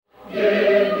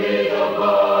Give me the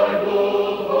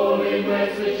Bible, holy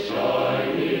message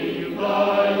shining,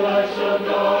 thy light shall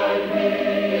guide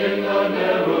me in the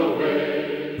narrow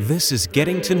way. This is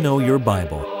Getting to Know Your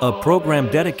Bible, a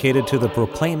program dedicated to the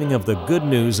proclaiming of the good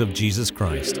news of Jesus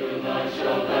Christ. Light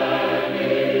shall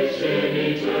vanish in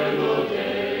eternal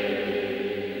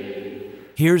day.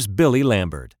 Here's Billy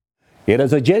Lambert. It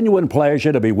is a genuine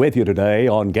pleasure to be with you today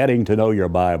on Getting to Know Your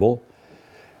Bible,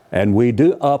 and we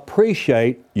do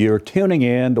appreciate your tuning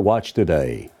in to watch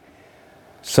today.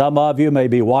 Some of you may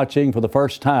be watching for the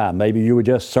first time. Maybe you were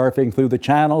just surfing through the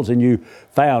channels and you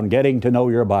found Getting to Know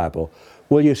Your Bible.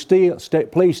 Will you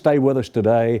please stay with us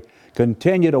today?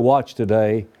 Continue to watch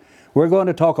today. We're going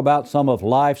to talk about some of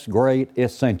life's great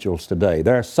essentials today.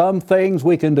 There are some things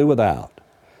we can do without,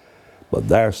 but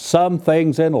there are some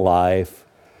things in life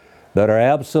that are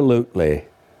absolutely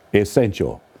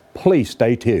essential. Please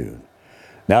stay tuned.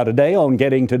 Now today on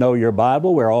Getting to Know Your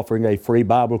Bible, we're offering a free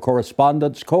Bible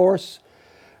correspondence course,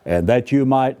 and that you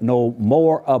might know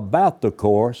more about the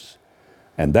course,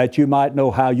 and that you might know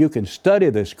how you can study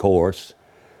this course,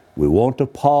 we want to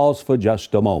pause for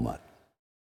just a moment.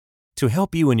 To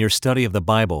help you in your study of the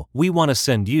Bible, we want to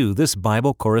send you this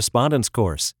Bible correspondence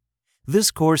course.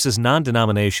 This course is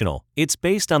non-denominational. It's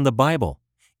based on the Bible.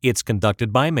 It's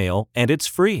conducted by mail, and it's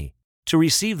free. To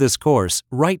receive this course,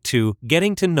 write to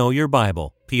Getting to Know Your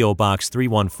Bible, P.O. Box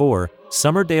 314,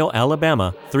 Summerdale,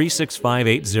 Alabama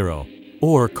 36580,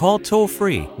 or call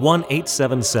toll-free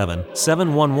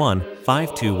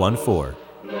 1-877-711-5214.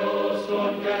 No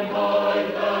storm can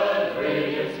hide that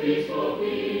radiance peaceful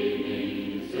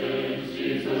beaming, since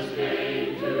Jesus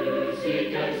came to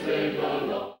seek and save the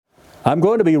lost. I'm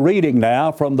going to be reading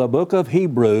now from the book of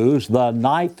Hebrews, the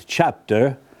 9th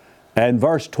chapter, and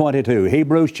verse 22.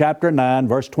 Hebrews chapter 9,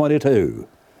 verse 22.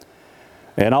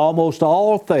 And almost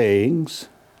all things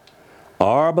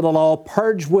are by the law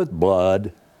purged with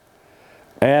blood,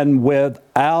 and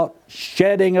without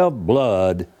shedding of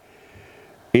blood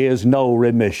is no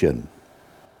remission.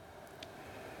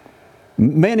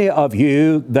 Many of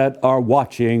you that are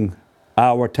watching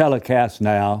our telecast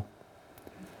now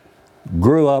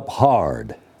grew up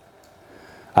hard.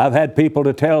 I've had people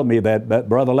to tell me that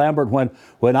Brother Lambert,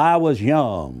 when I was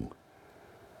young,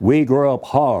 we grew up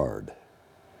hard.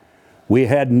 We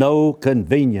had no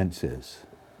conveniences.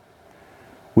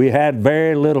 We had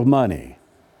very little money.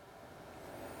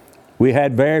 We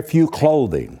had very few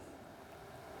clothing.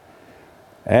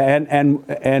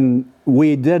 And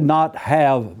we did not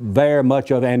have very much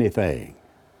of anything.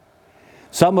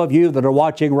 Some of you that are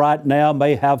watching right now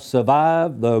may have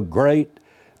survived the Great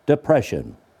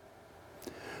Depression.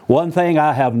 One thing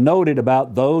I have noted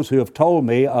about those who have told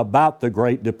me about the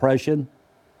Great Depression,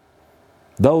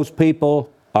 those people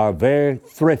are very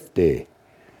thrifty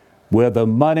with the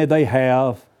money they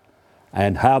have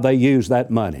and how they use that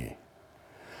money.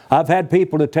 I've had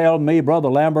people to tell me, Brother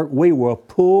Lambert, we were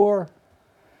poor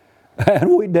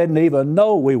and we didn't even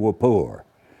know we were poor.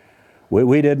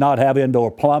 We did not have indoor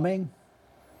plumbing.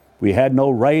 We had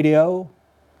no radio.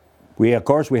 Of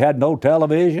course, we had no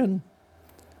television.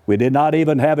 We did not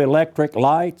even have electric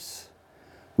lights.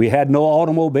 We had no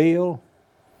automobile.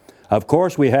 Of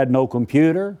course, we had no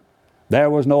computer. There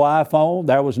was no iPhone.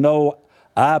 There was no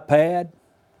iPad.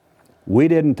 We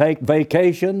didn't take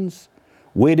vacations.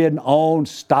 We didn't own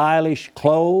stylish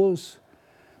clothes.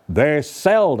 Very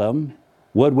seldom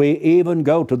would we even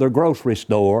go to the grocery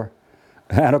store.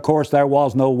 And of course, there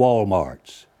was no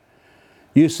Walmarts.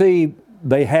 You see,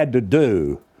 they had to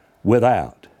do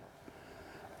without.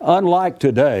 Unlike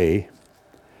today,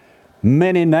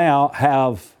 many now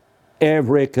have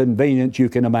every convenience you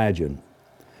can imagine.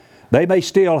 They may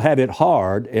still have it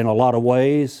hard in a lot of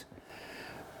ways,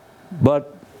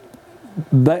 but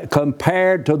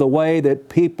compared to the way that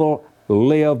people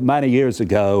lived many years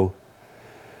ago,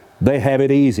 they have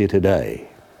it easy today.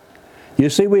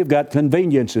 You see, we've got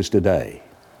conveniences today.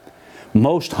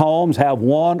 Most homes have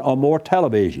one or more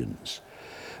televisions.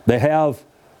 They have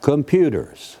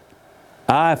computers,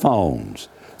 iPhones.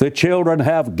 The children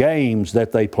have games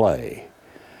that they play.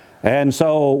 And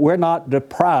so we're not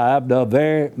deprived of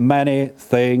very many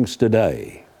things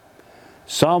today.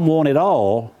 Some want it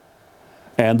all,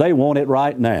 and they want it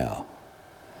right now.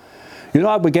 You know,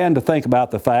 I began to think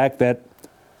about the fact that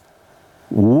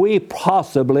we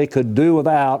possibly could do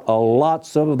without a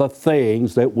lots of the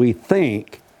things that we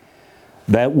think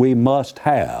that we must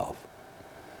have.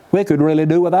 We could really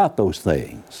do without those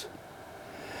things.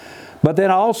 But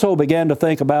then I also began to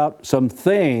think about some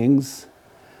things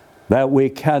that we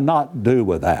cannot do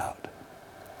without.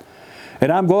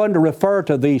 And I'm going to refer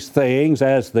to these things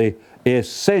as the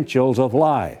essentials of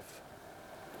life.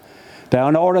 Now,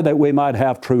 in order that we might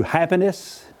have true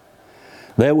happiness,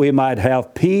 that we might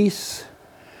have peace,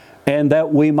 and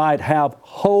that we might have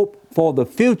hope for the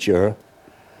future,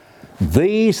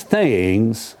 these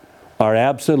things are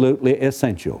absolutely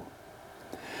essential.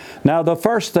 Now, the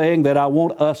first thing that I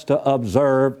want us to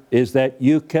observe is that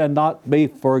you cannot be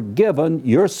forgiven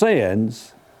your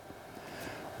sins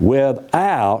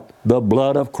without the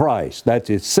blood of Christ. That's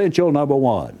essential number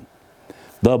one,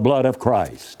 the blood of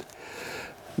Christ.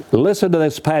 Listen to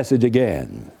this passage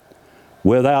again.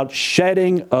 Without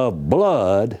shedding of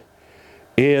blood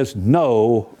is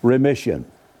no remission.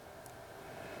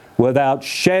 Without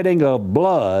shedding of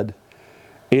blood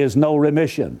is no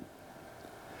remission.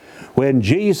 When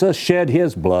Jesus shed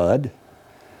His blood,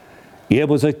 it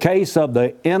was a case of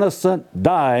the innocent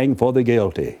dying for the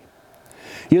guilty.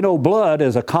 You know, blood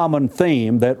is a common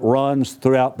theme that runs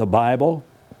throughout the Bible.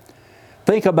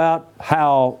 Think about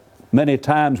how many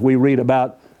times we read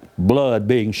about blood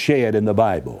being shed in the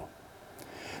Bible.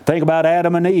 Think about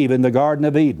Adam and Eve in the Garden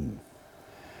of Eden.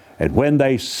 And when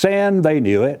they sinned, they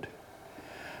knew it.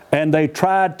 And they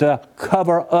tried to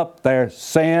cover up their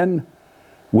sin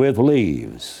with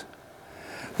leaves.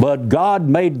 But God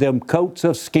made them coats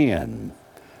of skin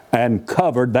and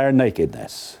covered their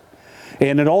nakedness.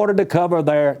 And in order to cover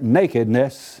their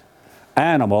nakedness,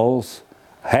 animals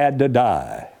had to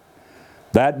die.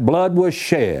 That blood was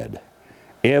shed.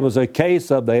 It was a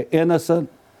case of the innocent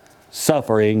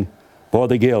suffering for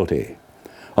the guilty.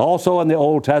 Also in the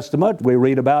Old Testament, we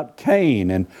read about Cain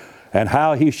and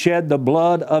how he shed the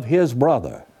blood of his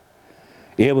brother.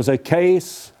 It was a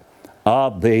case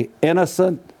of the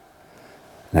innocent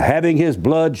having his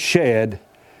blood shed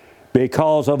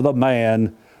because of the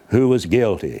man who was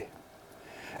guilty.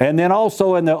 And then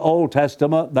also in the Old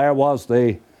Testament, there was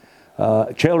the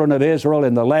children of Israel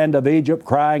in the land of Egypt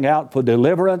crying out for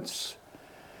deliverance.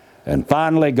 And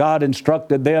finally, God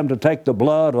instructed them to take the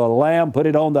blood of a lamb, put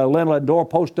it on the lintel and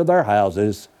doorpost of their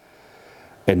houses.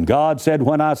 And God said,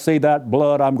 when I see that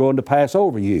blood, I'm going to pass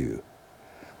over you.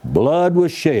 Blood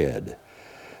was shed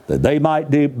that they might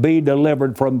be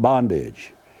delivered from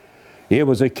bondage. It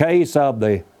was a case of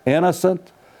the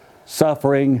innocent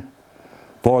suffering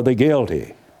for the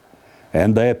guilty.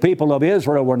 And the people of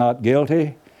Israel were not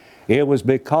guilty. It was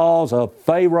because of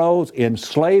Pharaoh's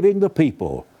enslaving the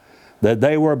people that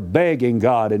they were begging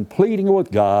God and pleading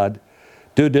with God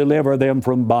to deliver them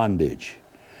from bondage.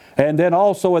 And then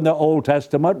also in the Old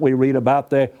Testament, we read about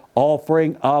the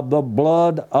offering of the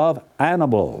blood of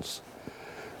animals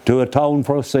to atone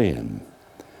for sin.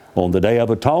 On the Day of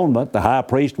Atonement, the high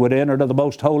priest would enter to the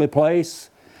most holy place,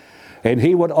 and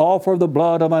he would offer the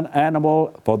blood of an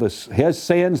animal for his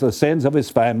sins, the sins of his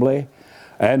family,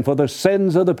 and for the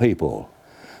sins of the people.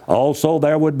 Also,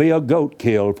 there would be a goat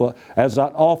killed as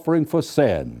an offering for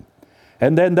sin.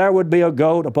 And then there would be a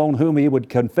goat upon whom he would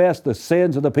confess the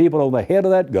sins of the people on the head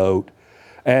of that goat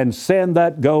and send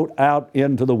that goat out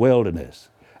into the wilderness,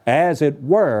 as it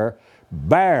were,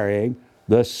 bearing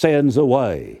the sins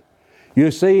away.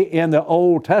 You see, in the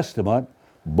Old Testament,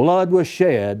 blood was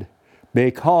shed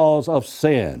because of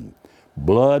sin.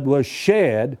 Blood was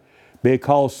shed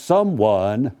because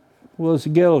someone was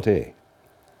guilty.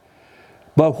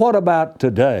 But what about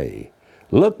today?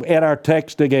 Look at our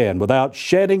text again. Without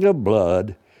shedding of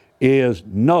blood is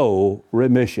no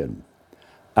remission.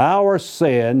 Our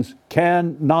sins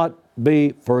cannot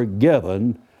be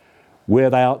forgiven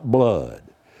without blood.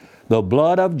 The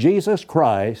blood of Jesus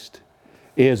Christ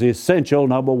is essential,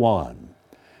 number one.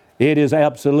 It is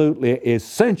absolutely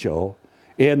essential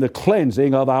in the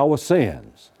cleansing of our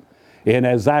sins.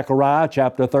 In Zechariah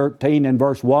chapter 13 and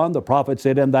verse 1, the prophet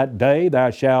said, in that day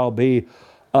there shall be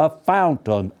a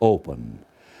fountain open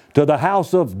to the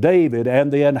house of David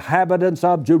and the inhabitants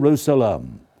of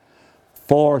Jerusalem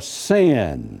for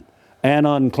sin and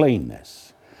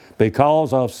uncleanness.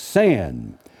 Because of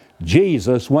sin,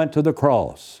 Jesus went to the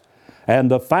cross.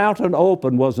 And the fountain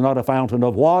open was not a fountain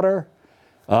of water,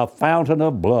 a fountain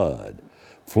of blood,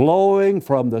 flowing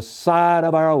from the side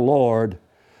of our Lord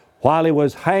while He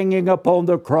was hanging upon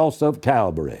the cross of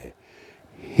Calvary.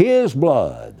 His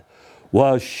blood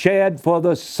was shed for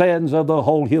the sins of the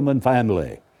whole human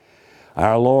family.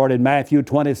 Our Lord in Matthew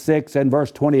 26 and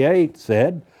verse 28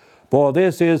 said, for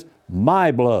this is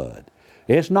my blood.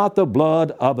 It's not the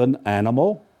blood of an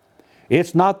animal.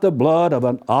 It's not the blood of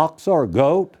an ox or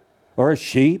goat or a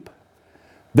sheep.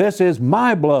 This is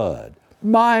my blood,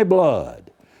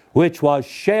 which was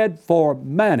shed for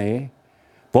many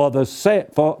for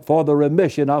the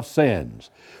remission of sins.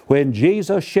 When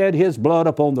Jesus shed His blood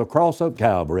upon the cross of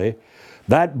Calvary,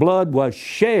 that blood was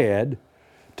shed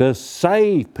to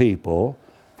save people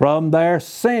from their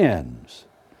sins.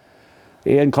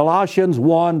 In Colossians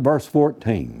 1 verse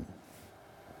 14,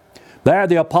 there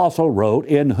the apostle wrote,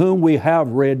 in whom we have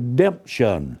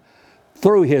redemption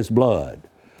through His blood,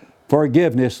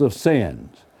 forgiveness of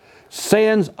sins.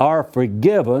 Sins are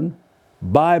forgiven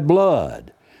by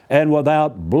blood, and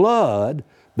without blood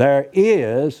there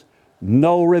is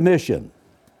no remission.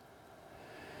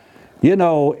 You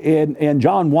know, in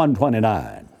John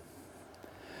 1:29,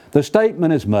 the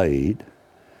statement is made,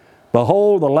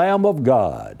 behold the Lamb of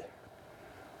God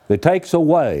that takes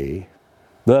away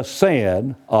the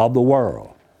sin of the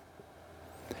world.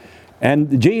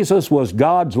 And Jesus was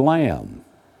God's Lamb.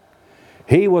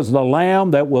 He was the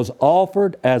Lamb that was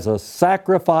offered as a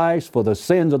sacrifice for the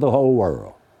sins of the whole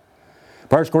world.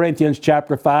 1 Corinthians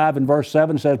chapter 5 and verse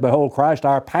 7 says, behold, Christ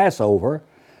our Passover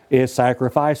is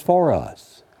sacrificed for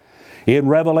us. In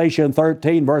Revelation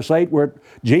 13 verse 8, where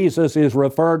Jesus is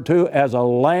referred to as a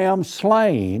lamb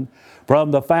slain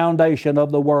from the foundation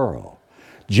of the world.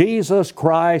 Jesus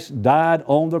Christ died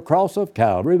on the cross of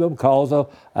Calvary because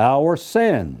of our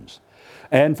sins.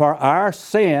 And for our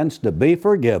sins to be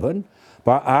forgiven,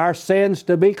 for our sins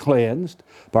to be cleansed,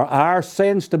 for our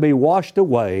sins to be washed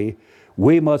away,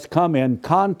 we must come in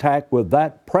contact with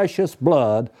that precious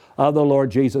blood of the Lord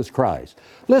Jesus Christ.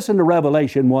 Listen to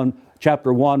Revelation 1,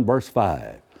 chapter 1, verse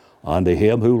 5. Unto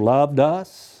Him who loved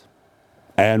us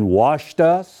and washed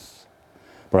us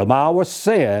from our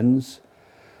sins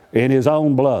in His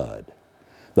own blood.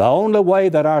 The only way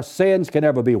that our sins can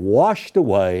ever be washed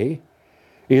away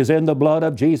is in the blood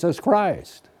of Jesus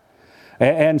Christ.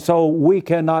 And so we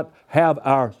cannot have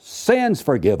our sins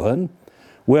forgiven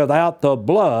without the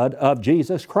blood of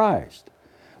Jesus Christ.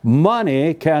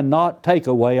 Money cannot take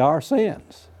away our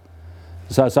sins.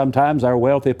 So sometimes there are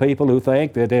wealthy people who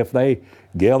think that if they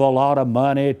give a lot of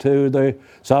money to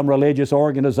some religious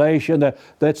organization,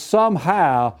 that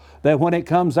somehow, that when it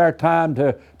comes their time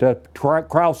to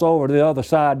cross over to the other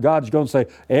side, God's going to say,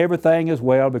 everything is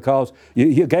well because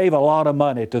you gave a lot of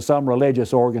money to some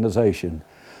religious organization.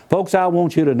 Folks, I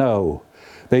want you to know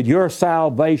that your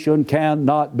salvation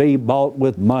cannot be bought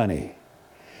with money.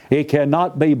 It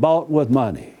cannot be bought with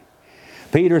money.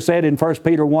 Peter said in 1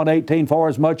 Peter 1:18, for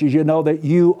as much as you know that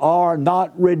you are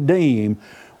not redeemed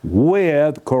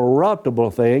with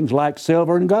corruptible things like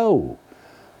silver and gold.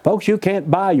 Folks, you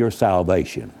can't buy your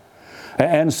salvation.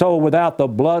 And so without the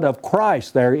blood of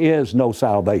Christ, there is no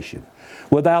salvation.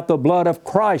 Without the blood of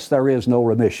Christ, there is no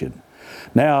remission.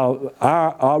 Now,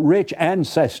 our rich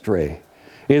ancestry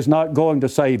is not going to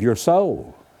save your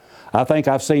soul. I think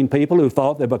I've seen people who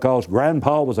thought that because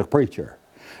Grandpa was a preacher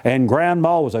and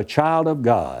Grandma was a child of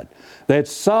God, that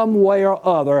some way or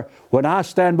other, when I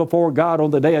stand before God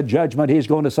on the day of judgment, He's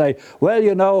going to say, well,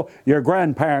 you know, your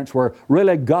grandparents were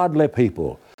really godly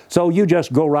people. So you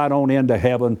just go right on into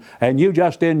heaven and you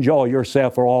just enjoy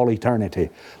yourself for all eternity.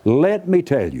 Let me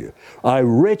tell you, a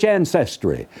rich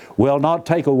ancestry will not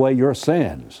take away your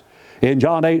sins. In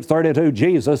John 8:32,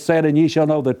 Jesus said, and ye shall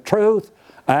know the truth,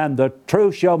 and the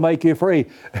truth shall make you free.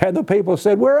 And the people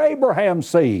said, we're Abraham's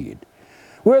seed.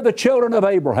 We're the children of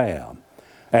Abraham.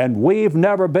 And we've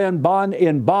never been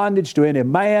in bondage to any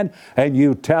man, and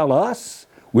you tell us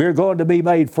we're going to be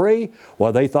made free?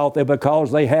 Well, they thought that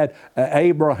because they had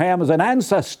Abraham as an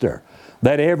ancestor,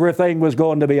 that everything was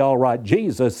going to be all right.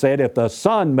 Jesus said, if the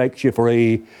Son makes you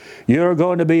free, you're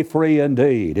going to be free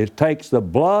indeed. It takes the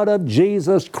blood of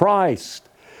Jesus Christ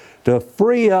to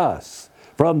free us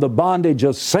from the bondage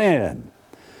of sin.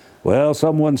 Well,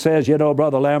 someone says, you know,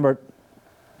 Brother Lambert,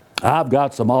 I've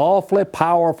got some awfully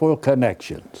powerful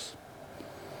connections.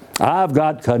 I've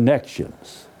got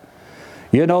connections.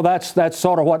 You know, that's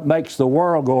sort of what makes the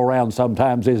world go around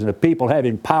sometimes, isn't it? People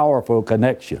having powerful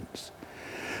connections.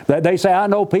 They say, I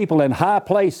know people in high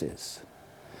places.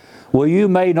 Well, you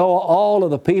may know all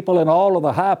of the people in all of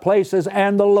the high places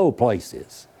and the low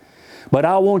places. But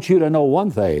I want you to know one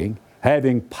thing.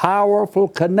 Having powerful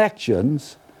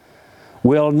connections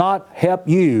will not help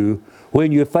you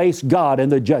when you face God in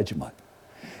the judgment.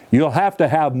 You'll have to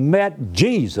have met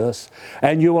Jesus,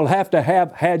 and you will have to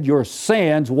have had your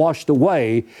sins washed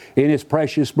away in His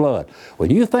precious blood. When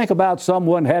you think about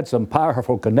someone had some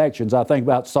powerful connections, I think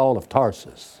about Saul of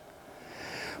Tarsus.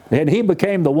 And he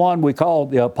became the one we call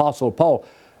the Apostle Paul.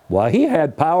 Well, he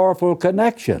had powerful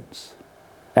connections.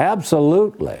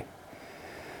 Absolutely.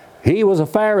 He was a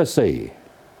Pharisee.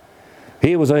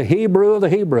 He was a Hebrew of the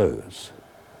Hebrews.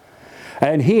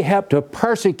 And he helped to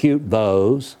persecute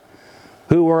those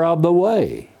who were of the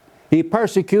way. He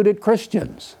persecuted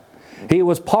Christians. He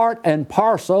was part and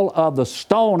parcel of the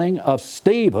stoning of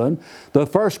Stephen, the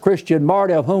first Christian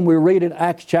martyr of whom we read in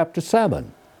Acts chapter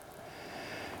 7.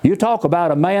 You talk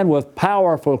about a man with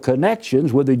powerful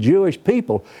connections with the Jewish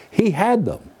people. He had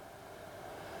them.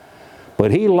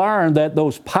 But he learned that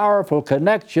those powerful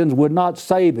connections would not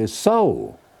save his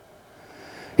soul.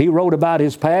 He wrote about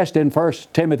his past in 1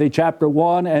 Timothy chapter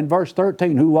 1 and verse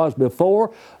 13, who was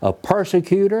before a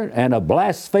persecutor and a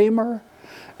blasphemer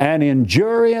and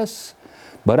injurious,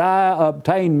 but I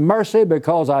obtained mercy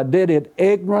because I did it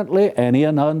ignorantly and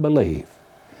in unbelief.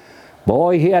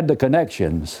 Boy, he had the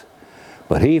connections,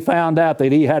 but he found out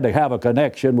that he had to have a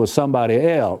connection with somebody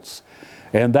else,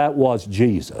 and that was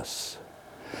Jesus.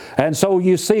 And so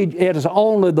you see, it is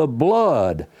only the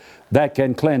blood that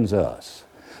can cleanse us.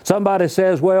 Somebody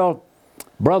says, well,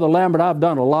 Brother Lambert, I've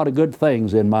done a lot of good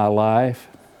things in my life.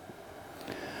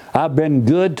 I've been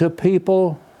good to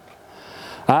people.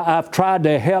 I've tried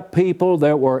to help people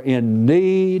that were in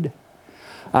need.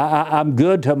 I'm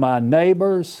good to my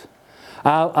neighbors.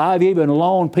 I've even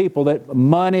loaned people that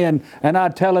money, and I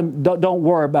tell them, don't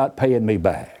worry about paying me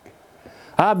back.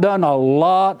 I've done a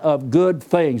lot of good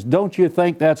things. Don't you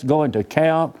think that's going to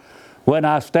count when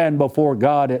I stand before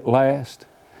God at last?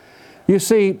 You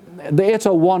see, it's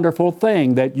a wonderful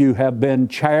thing that you have been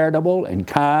charitable and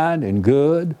kind and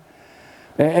good,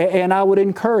 and I would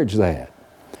encourage that.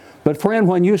 But friend,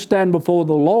 when you stand before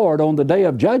the Lord on the day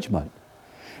of judgment,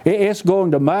 it's going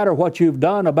to matter what you've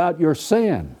done about your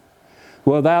sin.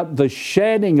 Without the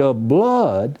shedding of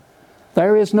blood,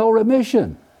 there is no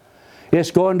remission.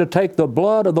 It's going to take the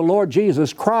blood of the Lord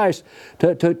Jesus Christ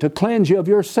to cleanse you of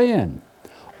your sin.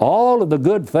 All of the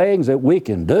good things that we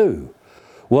can do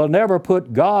will never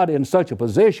put God in such a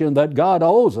position that God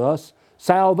owes us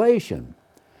salvation.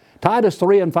 Titus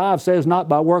 3 and 5 says, not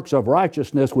by works of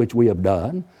righteousness which we have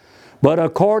done, but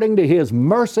according to His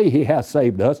mercy He hath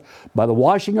saved us by the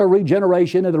washing of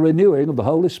regeneration and the renewing of the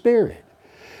Holy Spirit.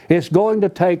 It's going to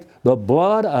take the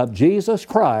blood of Jesus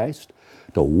Christ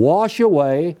to wash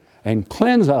away and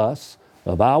cleanse us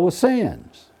of our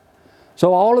sins.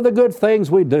 So all of the good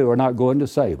things we do are not going to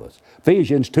save us.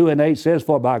 Ephesians 2 and 8 says,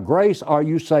 for by grace are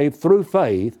you saved through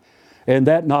faith, and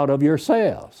that not of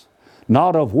yourselves,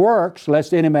 not of works,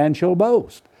 lest any man shall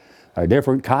boast. There are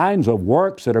different kinds of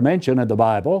works that are mentioned in the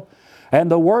Bible,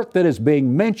 and the work that is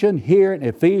being mentioned here in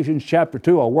Ephesians chapter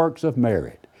 2 are works of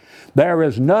merit. There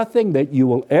is nothing that you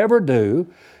will ever do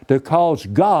to cause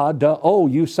God to owe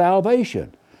you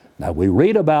salvation. Now, we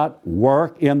read about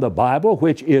work in the Bible,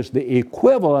 which is the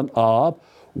equivalent of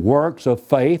works of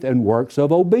faith and works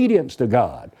of obedience to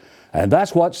God. And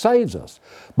that's what saves us.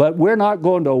 But we're not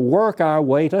going to work our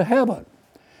way to heaven.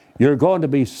 You're going to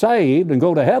be saved and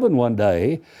go to heaven one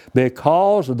day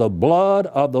because of the blood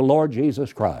of the Lord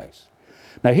Jesus Christ.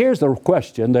 Now, here's the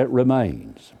question that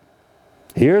remains.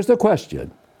 Here's the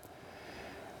question.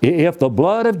 If the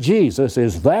blood of Jesus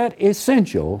is that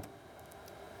essential,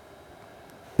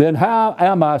 then how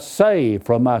am I saved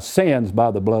from my sins by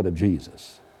the blood of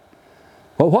Jesus?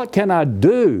 Well, what can I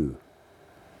do?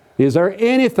 Is there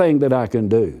anything that I can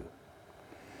do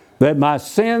that my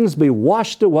sins be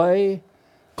washed away,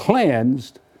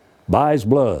 cleansed by His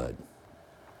blood?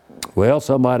 Well,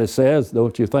 somebody says,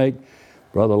 don't you think,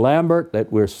 Brother Lambert,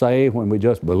 that we're saved when we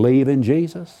just believe in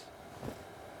Jesus?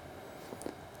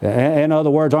 In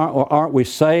other words, aren't we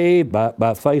saved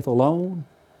by faith alone?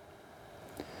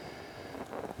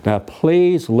 Now,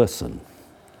 please listen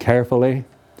carefully.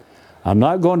 I'm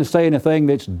not going to say anything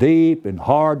that's deep and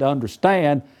hard to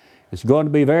understand. It's going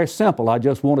to be very simple. I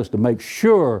just want us to make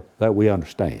sure that we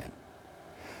understand.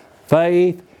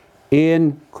 Faith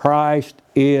in Christ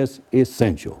is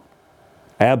essential.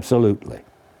 Absolutely.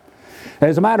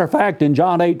 As a matter of fact, in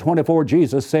John 8:24,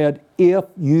 Jesus said, if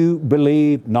you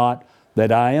believe not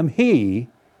that I am He,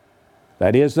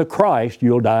 that is the Christ,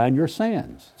 you'll die in your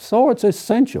sins. So it's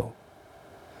essential.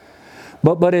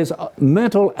 But as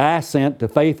mental assent to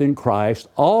faith in Christ,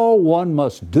 all one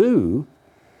must do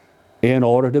in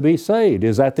order to be saved.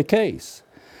 Is that the case?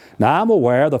 Now, I'm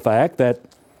aware of the fact that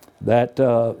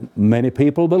many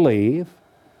people believe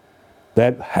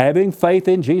that having faith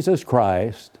in Jesus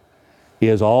Christ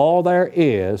is all there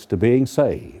is to being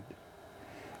saved.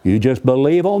 You just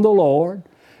believe on the Lord,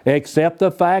 accept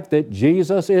the fact that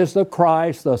Jesus is the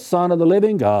Christ, the Son of the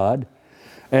living God,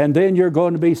 and then you're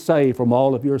going to be saved from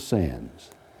all of your sins.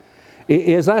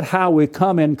 Is that how we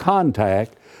come in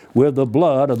contact with the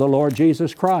blood of the Lord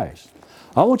Jesus Christ?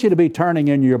 I want you to be turning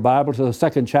in your Bible to the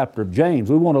 2nd chapter of James.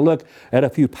 We want to look at a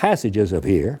few passages of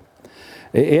here.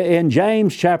 In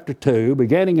James chapter 2,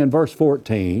 beginning in verse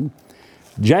 14,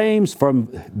 James from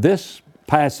this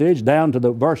passage down to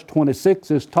the verse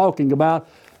 26 is talking about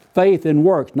faith in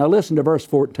works. Now listen to verse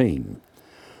 14.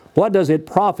 What does it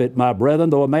profit, my brethren,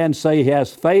 though a man say he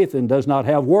has faith and does not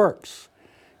have works?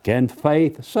 can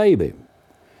faith save him?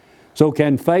 So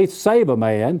can faith save a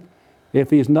man if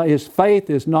his faith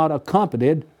is not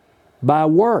accompanied by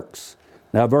works?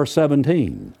 Now verse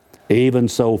 17, even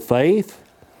so faith,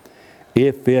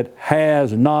 if it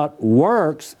has not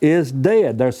works, is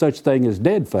dead. There's such thing as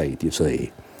dead faith, you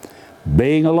see.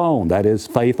 Being alone, that is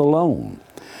faith alone.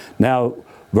 Now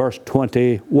verse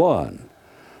 21,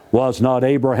 was not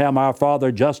Abraham our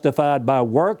father justified by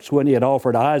works when he had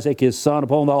offered Isaac his son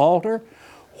upon the altar?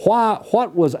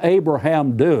 What was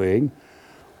Abraham doing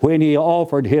when he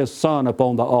offered his son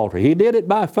upon the altar? He did it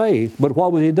by faith, but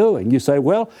what was he doing? You say,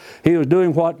 well, he was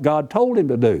doing what God told him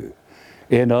to do.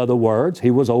 In other words,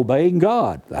 he was obeying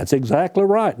God. That's exactly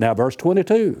right. Now verse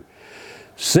 22.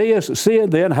 Seeing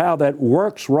then how that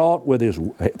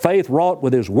faith wrought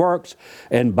with his works,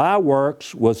 and by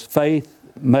works was faith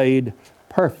made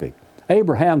perfect.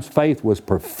 Abraham's faith was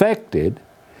perfected.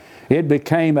 It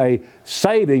became a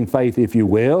saving faith, if you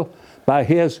will, by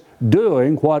his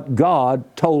doing what God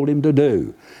told him to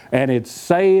do. And it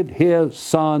saved his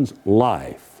son's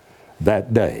life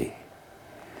that day.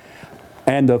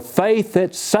 And the faith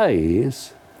that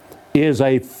saves is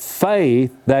a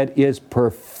faith that is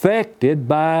perfected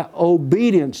by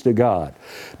obedience to God.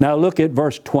 Now look at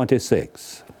verse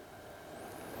 26.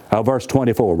 Verse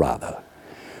 24 rather.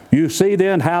 You see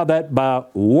then how that by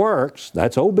works,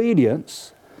 that's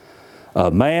obedience, a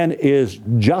man is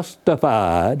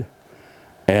justified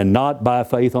and not by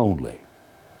faith only.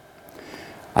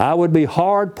 I would be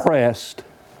hard pressed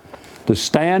to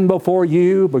stand before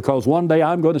you, because one day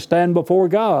I'm going to stand before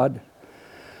God,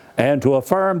 and to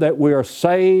affirm that we are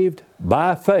saved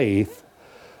by faith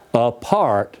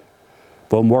apart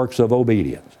from works of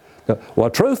obedience. Well,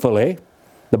 truthfully,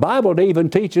 the Bible even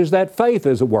teaches that faith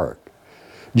is a work.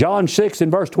 John 6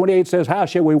 and verse 28 says, how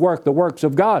shall we work the works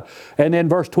of God? And then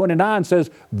verse 29 says,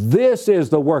 this is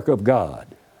the work of God,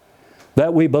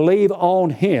 that we believe on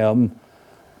Him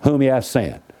whom He has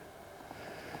sent.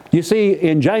 You see,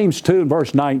 in James 2 and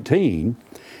verse 19,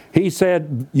 he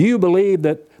said, you believe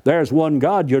that there's one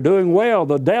God, you're doing well.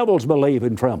 The devils believe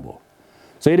and tremble.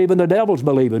 See, even the devils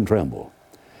believe and tremble.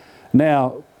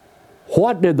 Now,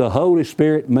 what did the Holy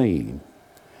Spirit mean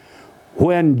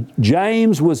when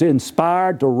James was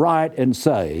inspired to write and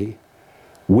say,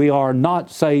 we are not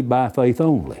saved by faith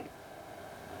only?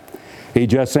 He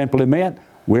just simply meant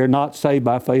we're not saved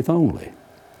by faith only.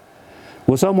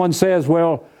 Well, someone says,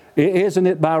 well, isn't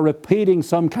it by repeating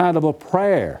some kind of a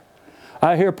prayer?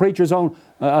 I hear preachers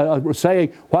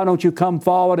saying, why don't you come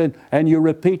forward and you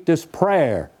repeat this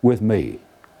prayer with me?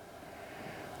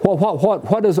 Well,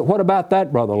 what about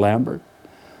that, Brother Lambert?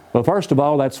 Well, first of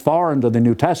all, that's foreign to the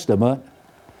New Testament.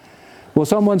 Well,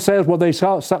 someone says, well, they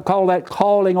call that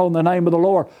calling on the name of the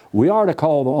Lord. We are to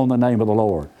call on the name of the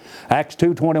Lord. Acts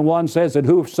 2:21 says that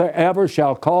whosoever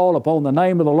shall call upon the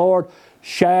name of the Lord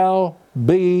shall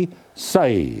be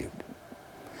saved.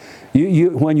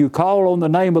 When you call on the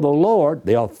name of the Lord,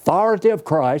 the authority of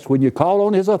Christ, when you call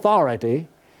on His authority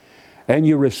and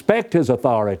you respect His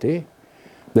authority,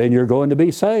 then you're going to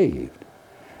be saved.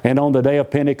 And on the day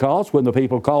of Pentecost, when the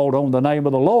people called on the name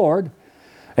of the Lord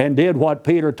and did what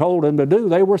Peter told them to do,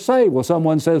 they were saved. Well,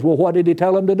 someone says, well, what did he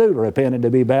tell them to do? To repent and to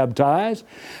be baptized.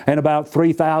 And about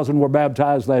 3,000 were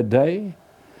baptized that day.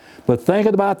 But think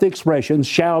about the expression,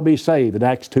 shall be saved, in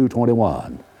Acts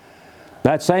 2:21.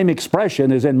 That same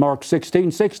expression is in Mark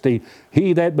 16:16.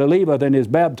 He that believeth and is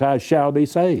baptized shall be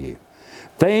saved.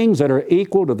 Things that are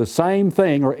equal to the same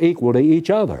thing are equal to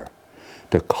each other.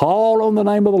 To call on the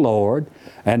name of the Lord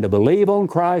and to believe on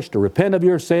Christ, to repent of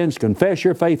your sins, confess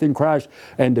your faith in Christ,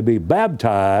 and to be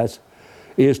baptized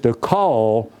is to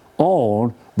call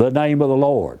on the name of the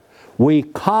Lord. We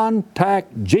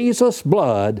contact Jesus'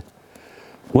 blood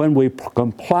when we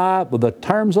comply with the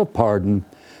terms of pardon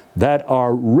that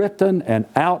are written and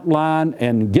outlined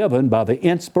and given by the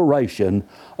inspiration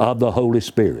of the Holy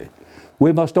Spirit.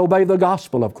 We must obey the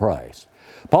gospel of Christ.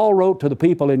 Paul wrote to the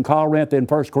people in Corinth in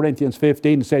 1 Corinthians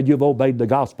 15 and said, you've obeyed the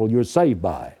gospel, you're saved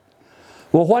by it.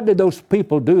 Well, what did those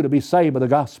people do to be saved by the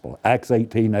gospel? Acts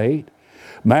 18:8.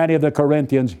 Many of the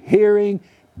Corinthians, hearing,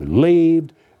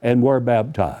 believed, and were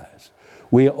baptized.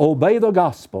 We obey the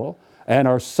gospel and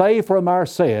are saved from our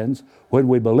sins when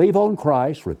we believe on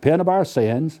Christ, repent of our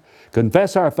sins,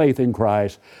 confess our faith in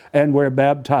Christ, and we're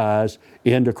baptized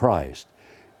into Christ.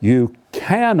 You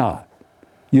cannot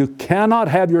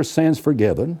have your sins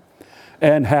forgiven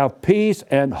and have peace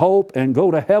and hope and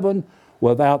go to heaven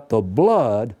without the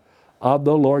blood of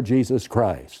the Lord Jesus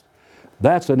Christ.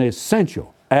 That's an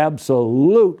essential,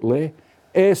 absolutely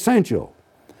essential.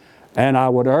 And I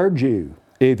would urge you,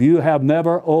 if you have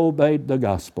never obeyed the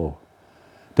gospel,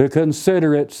 to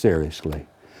consider it seriously.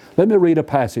 Let me read a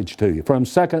passage to you from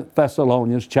 2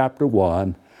 Thessalonians chapter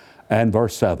 1 and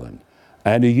verse 7.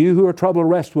 And to you who are troubled,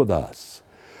 rest with us.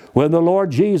 When the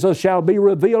Lord Jesus shall be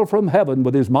revealed from heaven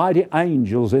with his mighty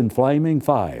angels in flaming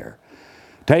fire,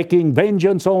 taking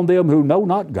vengeance on them who know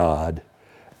not God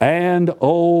and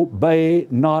obey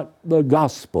not the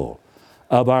gospel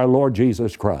of our Lord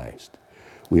Jesus Christ.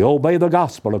 We obey the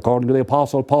gospel according to the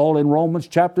Apostle Paul in Romans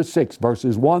chapter 6,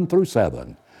 verses 1 through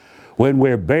 7. When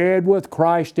we're buried with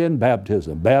Christ in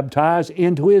baptism, baptized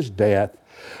into his death,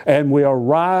 and we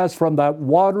arise from that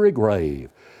watery grave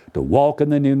to walk in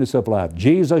the newness of life.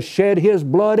 Jesus shed his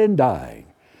blood in dying,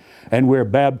 and we're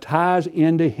baptized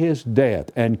into his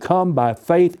death and come by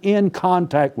faith in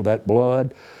contact with that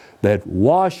blood that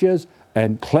washes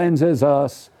and cleanses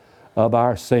us of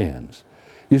our sins.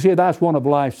 You see, that's one of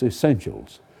life's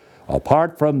essentials.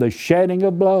 Apart from the shedding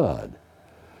of blood,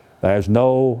 there's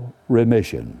no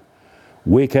remission.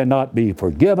 We cannot be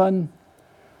forgiven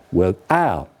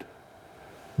without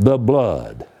the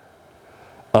blood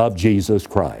of Jesus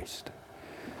Christ.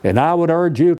 And I would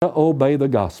urge you to obey the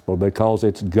gospel because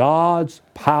it's God's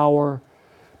power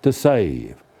to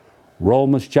save.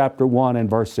 Romans chapter 1 and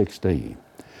verse 16.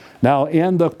 Now,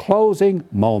 in the closing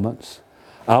moments,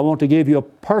 I want to give you a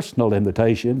personal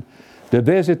invitation to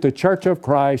visit the Church of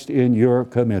Christ in your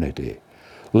community.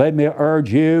 Let me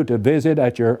urge you to visit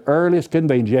at your earliest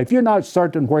convenience. If you're not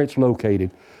certain where it's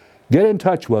located, get in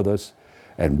touch with us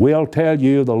and we'll tell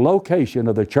you the location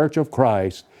of the Church of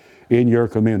Christ in your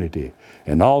community.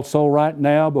 And also right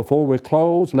now, before we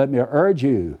close, let me urge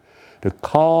you to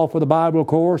call for the Bible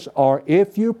course, or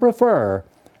if you prefer,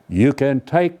 you can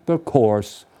take the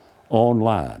course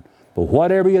online. But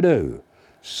whatever you do,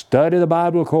 study the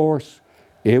Bible course.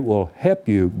 It will help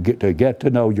you get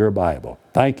to know your Bible.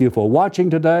 Thank you for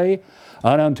watching today.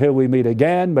 And until we meet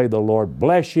again, may the Lord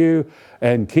bless you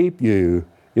and keep you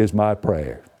is my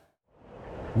prayer.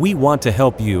 We want to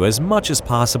help you as much as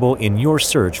possible in your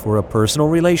search for a personal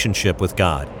relationship with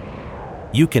God.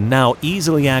 You can now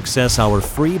easily access our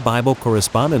free Bible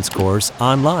correspondence course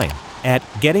online at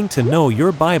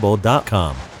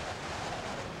gettingtoknowyourbible.com.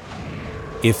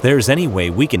 If there's any way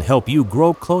we can help you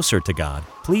grow closer to God,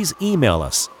 please email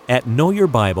us at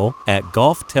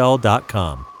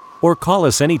knowyourbible@golftel.com or call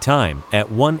us anytime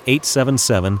at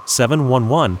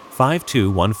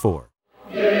 1-877-711-5214.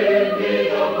 Give me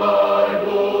the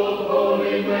Bible,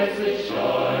 holy message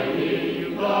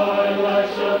shining, thy light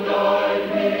shall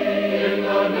guide me in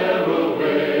the narrow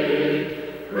way.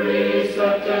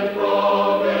 Precept and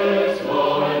promise,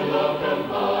 my love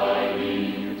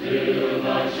combining, till I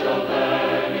shall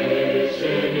vanish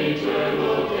in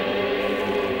eternal day.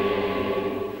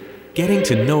 Getting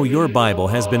to Know Your Bible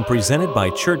has been presented by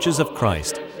Churches of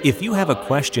Christ. If you have a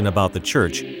question about the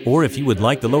church, or if you would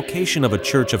like the location of a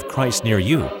Church of Christ near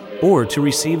you, or to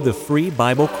receive the free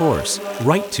Bible course,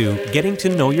 write to Getting to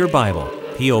Know Your Bible,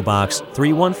 P.O. Box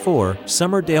 314,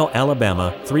 Summerdale,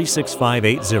 Alabama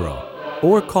 36580,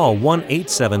 or call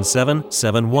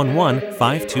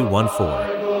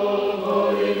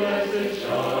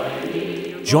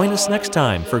 1-877-711-5214. Join us next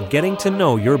time for Getting to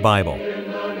Know Your Bible.